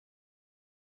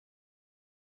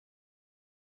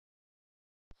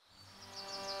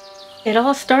It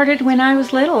all started when I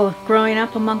was little, growing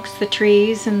up amongst the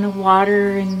trees and the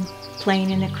water and playing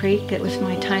in the creek. It was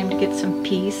my time to get some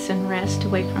peace and rest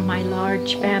away from my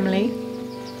large family.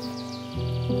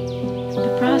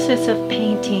 The process of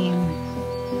painting,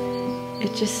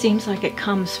 it just seems like it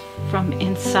comes from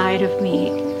inside of me,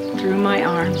 through my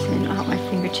arms and out my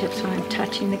fingertips when I'm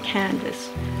touching the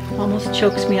canvas. Almost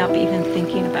chokes me up even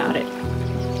thinking about it.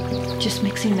 Just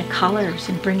mixing the colors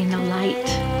and bringing the light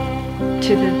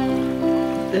to the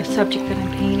subject that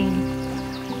I'm painting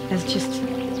is just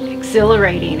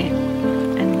exhilarating.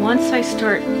 And once I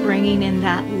start bringing in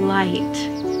that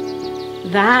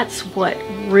light, that's what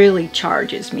really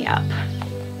charges me up.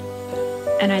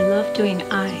 And I love doing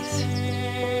eyes.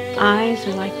 Eyes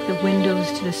are like the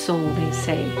windows to the soul, they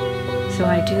say. So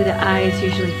I do the eyes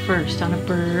usually first on a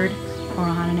bird or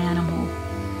on an animal,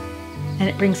 and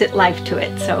it brings it life to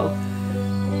it. So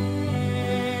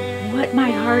what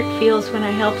my heart feels when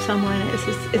I help someone is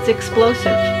it's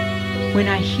explosive. When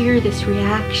I hear this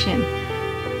reaction,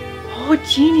 oh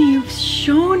Jeannie, you've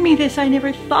shown me this, I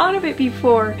never thought of it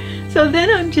before. So then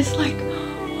I'm just like,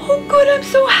 oh good, I'm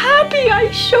so happy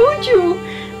I showed you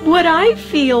what I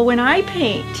feel when I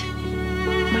paint.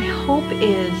 My hope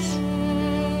is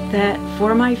that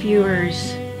for my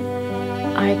viewers,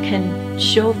 I can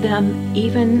show them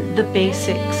even the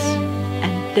basics,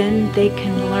 and then they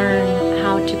can learn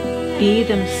how to be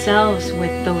themselves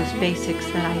with those basics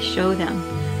that I show them.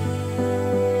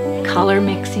 Color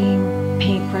mixing,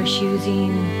 paintbrush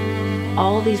using,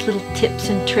 all these little tips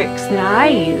and tricks that I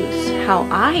use, how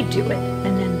I do it,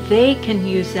 and then they can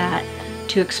use that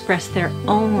to express their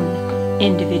own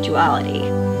individuality.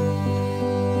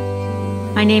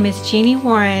 My name is Jeanne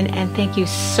Warren, and thank you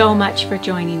so much for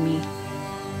joining me.